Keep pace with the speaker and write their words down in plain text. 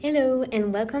Hello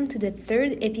and welcome to the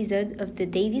third episode of the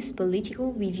Davis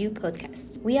Political Review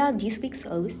podcast. We are this week's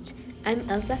hosts. I'm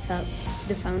Elsa Phelps,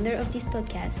 the founder of this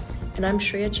podcast. And I'm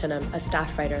Shreya Chinnam, a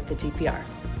staff writer at the DPR.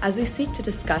 As we seek to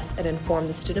discuss and inform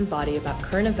the student body about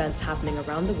current events happening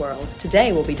around the world,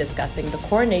 today we'll be discussing the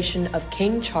coronation of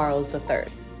King Charles III.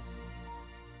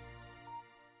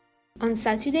 On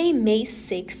Saturday, May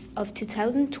 6th of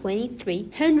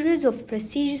 2023, hundreds of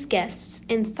prestigious guests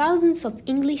and thousands of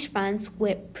English fans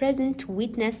were present to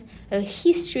witness a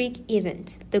historic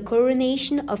event, the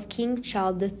coronation of King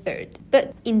Charles III.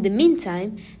 But in the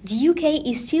meantime, the UK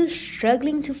is still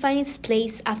struggling to find its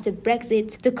place after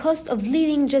Brexit, the cost of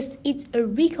living just hit a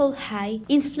record high,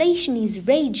 inflation is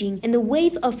raging, and a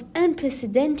wave of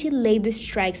unprecedented labour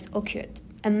strikes occurred.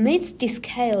 Amidst this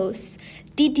chaos,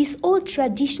 did this old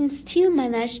tradition still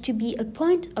manage to be a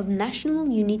point of national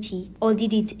unity, or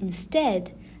did it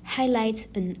instead highlight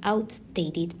an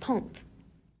outdated pomp?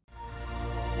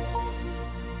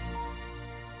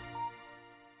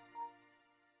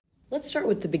 Let's start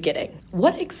with the beginning.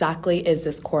 What exactly is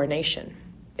this coronation?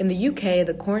 In the UK,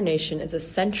 the coronation is a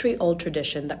century-old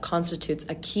tradition that constitutes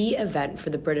a key event for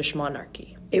the British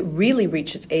monarchy. It really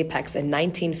reached its apex in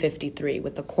 1953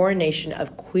 with the coronation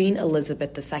of Queen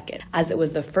Elizabeth II, as it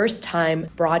was the first time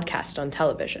broadcast on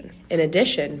television. In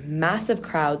addition, massive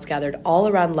crowds gathered all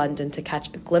around London to catch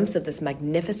a glimpse of this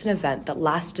magnificent event that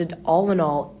lasted all in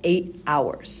all 8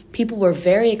 hours. People were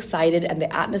very excited and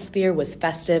the atmosphere was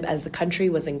festive as the country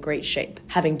was in great shape,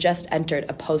 having just entered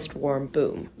a post-war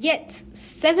boom. Yet,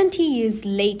 70 years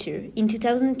later, in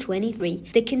 2023,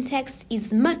 the context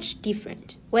is much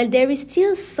different. While there is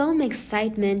still some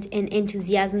excitement and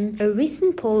enthusiasm, a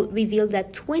recent poll revealed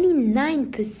that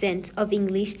 29% of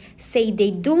English say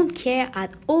they don't care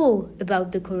at all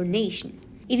about the coronation.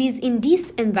 It is in this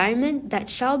environment that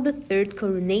Charles III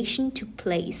coronation took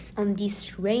place on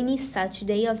this rainy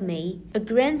Saturday of May, a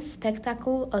grand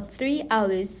spectacle of 3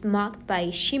 hours marked by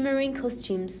shimmering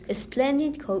costumes, a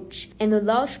splendid coach, and a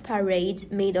large parade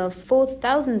made of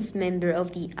 4,000 members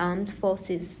of the armed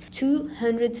forces,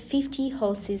 250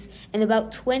 horses, and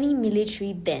about 20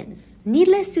 military bands.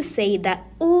 Needless to say that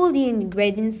all the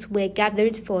ingredients were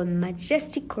gathered for a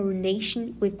majestic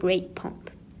coronation with great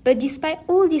pomp. But despite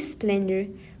all this splendor,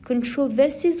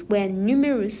 controversies were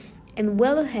numerous and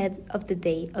well ahead of the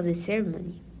day of the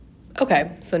ceremony.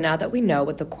 Okay, so now that we know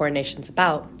what the coronation's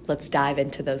about, let's dive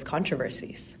into those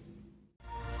controversies.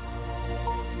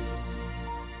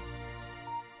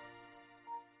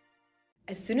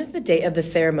 As soon as the date of the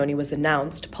ceremony was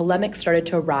announced, polemics started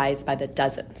to arise by the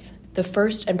dozens. The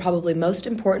first and probably most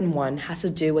important one has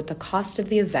to do with the cost of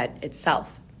the event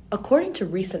itself. According to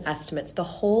recent estimates, the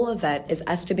whole event is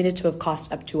estimated to have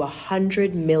cost up to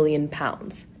 £100 million.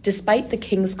 Despite the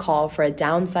King's call for a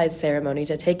downsized ceremony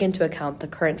to take into account the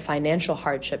current financial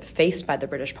hardship faced by the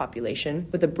British population,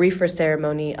 with a briefer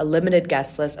ceremony, a limited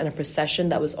guest list, and a procession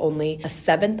that was only a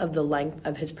seventh of the length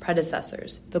of his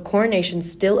predecessors, the coronation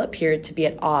still appeared to be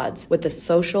at odds with the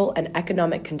social and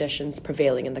economic conditions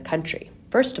prevailing in the country.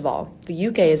 First of all, the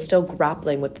UK is still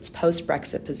grappling with its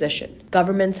post-Brexit position.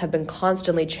 Governments have been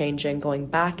constantly changing, going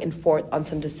back and forth on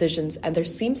some decisions, and there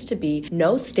seems to be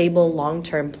no stable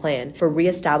long-term plan for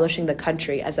re-establishing the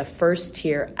country as a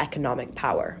first-tier economic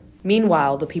power.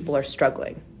 Meanwhile, the people are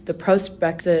struggling. The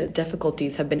post-Brexit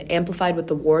difficulties have been amplified with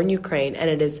the war in Ukraine, and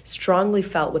it is strongly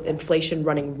felt with inflation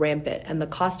running rampant and the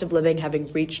cost of living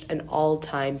having reached an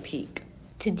all-time peak.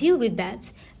 To deal with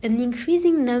that, an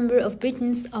increasing number of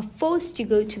Britons are forced to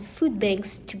go to food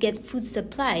banks to get food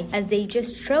supply as they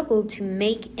just struggle to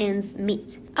make ends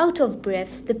meet. Out of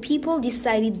breath, the people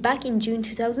decided back in June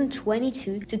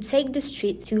 2022 to take the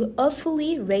streets to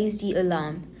hopefully raise the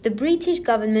alarm. The British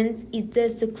government is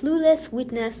thus the clueless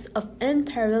witness of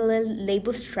unparalleled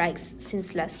labour strikes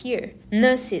since last year.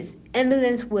 Nurses,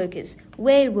 ambulance workers,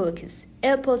 rail workers,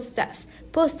 airport staff,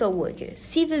 postal workers,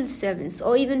 civil servants,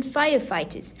 or even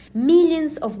firefighters.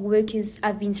 Millions of workers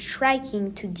have been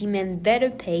striking to demand better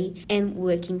pay and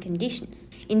working conditions.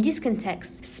 In this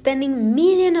context, spending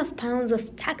millions of pounds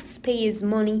of taxpayers'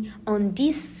 money on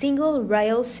this single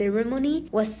royal ceremony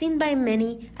was seen by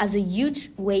many as a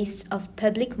huge waste of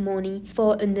public money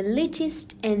for an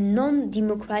elitist and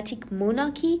non-democratic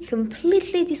monarchy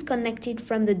completely disconnected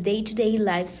from the day-to-day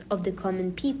lives of the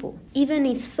common people. even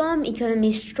if some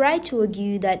economists try to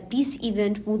argue that this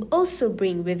event would also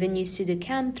bring revenues to the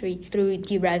country through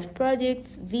derived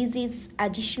products, visits,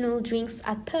 additional drinks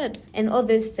at pubs, and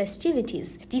other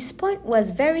festivities. This point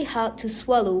was very hard to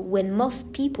swallow when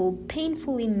most people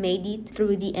painfully made it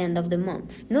through the end of the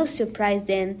month. No surprise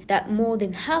then that more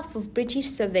than half of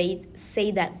British surveys say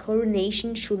that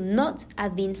coronation should not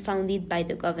have been founded by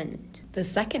the government. The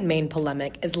second main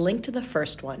polemic is linked to the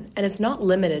first one, and is not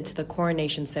limited to the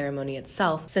coronation ceremony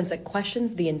itself, since it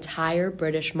questions the entire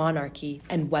British monarchy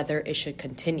and whether it should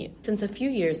continue. Since a few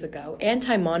years ago,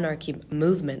 anti-monarchy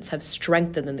movements have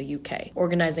strengthened in the UK,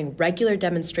 organizing regular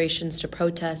demonstrations to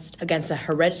protest against a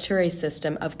hereditary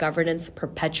system of governance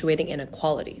perpetuating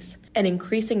inequalities. An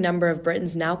increasing number of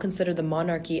Britons now consider the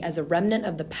monarchy as a remnant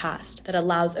of the past that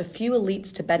allows a few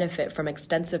elites to benefit from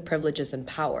extensive privileges and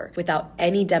power, without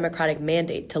any democratic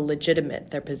mandate to legitimate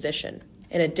their position.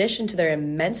 In addition to their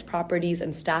immense properties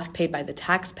and staff paid by the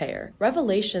taxpayer,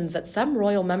 revelations that some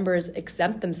royal members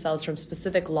exempt themselves from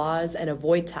specific laws and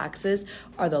avoid taxes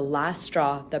are the last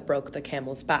straw that broke the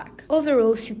camel's back.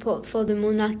 Overall support for the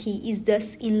monarchy is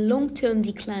thus in long-term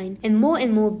decline, and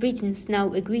more Britons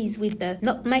now agrees with the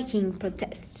not-making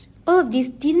protest. All of this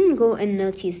didn't go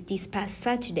unnoticed this past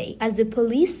Saturday, as the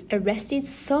police arrested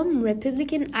some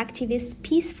Republican activists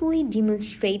peacefully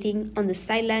demonstrating on the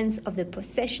sidelines of the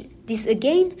procession. This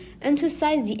again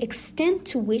emphasized the extent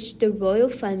to which the royal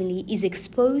family is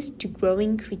exposed to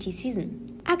growing criticism.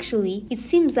 Actually, it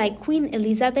seems like Queen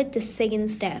Elizabeth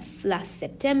II's death last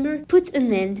September put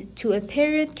an end to a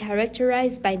period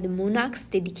characterized by the monarch's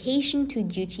dedication to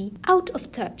duty, out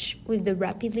of touch with the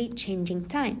rapidly changing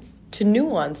times. To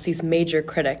nuance these major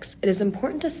critics, it is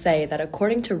important to say that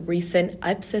according to recent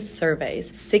Ipsos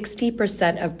surveys,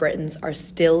 60% of Britons are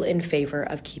still in favor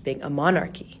of keeping a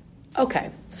monarchy. Okay,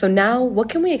 so now what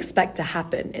can we expect to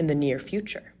happen in the near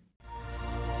future?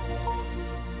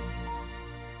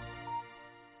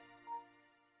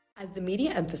 As the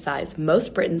media emphasized,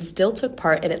 most Britons still took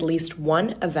part in at least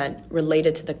one event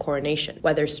related to the coronation,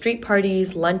 whether street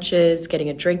parties, lunches, getting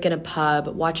a drink in a pub,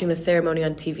 watching the ceremony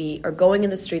on TV, or going in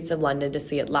the streets of London to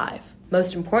see it live.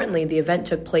 Most importantly, the event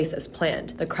took place as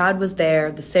planned. The crowd was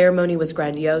there, the ceremony was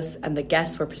grandiose, and the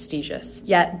guests were prestigious.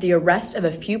 Yet, the arrest of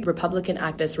a few Republican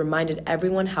activists reminded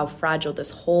everyone how fragile this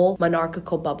whole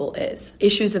monarchical bubble is.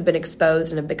 Issues have been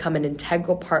exposed and have become an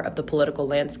integral part of the political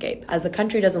landscape. As the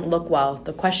country doesn't look well,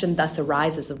 the question thus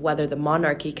arises of whether the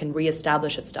monarchy can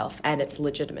re-establish itself and its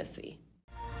legitimacy.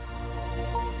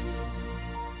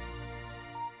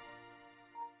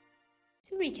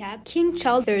 To recap, King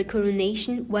Charles III's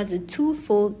coronation was a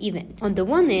twofold event. On the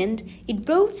one hand, it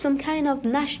brought some kind of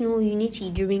national unity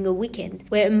during a weekend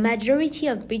where a majority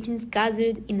of Britons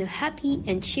gathered in a happy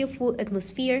and cheerful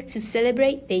atmosphere to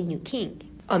celebrate their new king.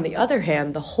 On the other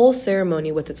hand, the whole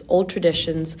ceremony with its old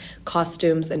traditions,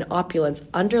 costumes, and opulence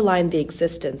underlined the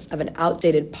existence of an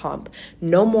outdated pomp,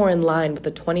 no more in line with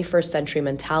the 21st century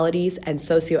mentalities and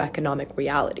socioeconomic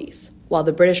realities. While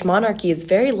the British monarchy is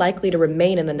very likely to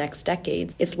remain in the next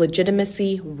decades, its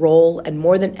legitimacy, role, and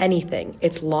more than anything,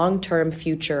 its long-term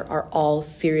future are all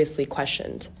seriously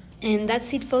questioned. And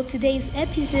that's it for today's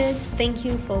episode. Thank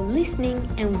you for listening,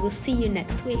 and we'll see you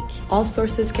next week. All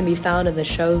sources can be found in the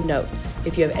show notes.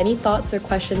 If you have any thoughts or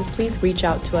questions, please reach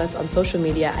out to us on social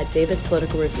media at Davis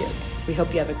Political Review. We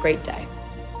hope you have a great day.